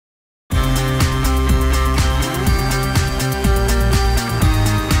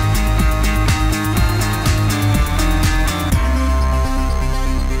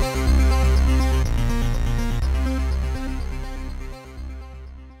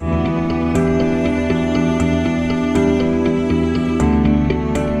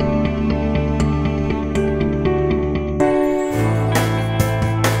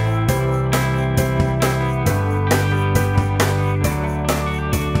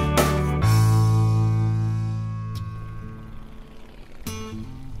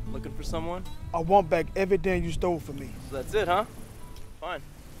someone? I want back everything you stole from me. So that's it, huh? Fine.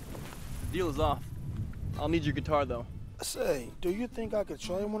 Deal is off. I'll need your guitar, though. Say, do you think I could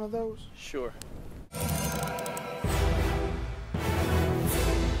try one of those? Sure.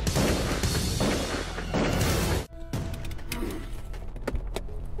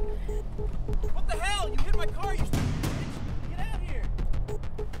 What the hell? You hit my car, you stupid bitch! Get out here!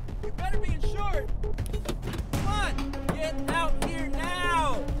 You better be insured! Come on! Get out here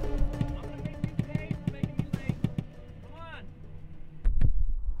now! I'm gonna make you pay for making me late. Come on!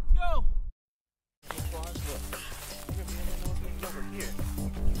 Let's go! Hey, Claus, look. Look at me, I know things over here.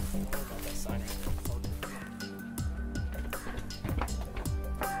 Don't worry about that sign.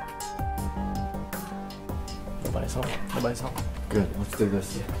 Nobody's home. Nobody's home. Good, let's do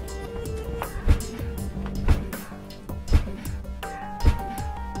this.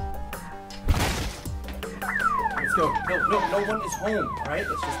 Let's go. No one is home, all right?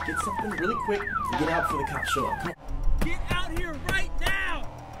 Let's just get something really quick and get out before the cops show up. Come on. Get out here right now!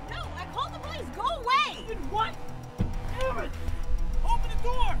 No, I called the police. Go away! What? Damn it! Open the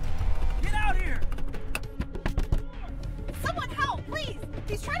door! Get out here! Someone help, please!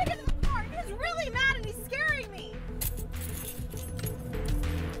 He's trying to get in the car. He's really mad and he's scaring me.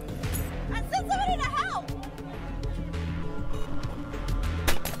 I sent somebody to help!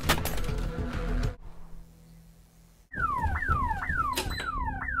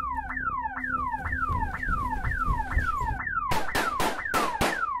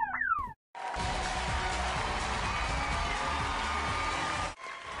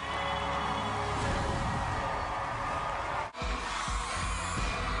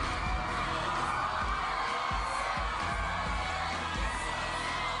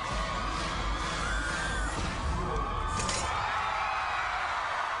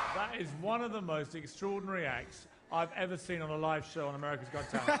 That is one of the most extraordinary acts I've ever seen on a live show on America's Got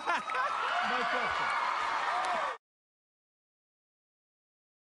Talent. No question.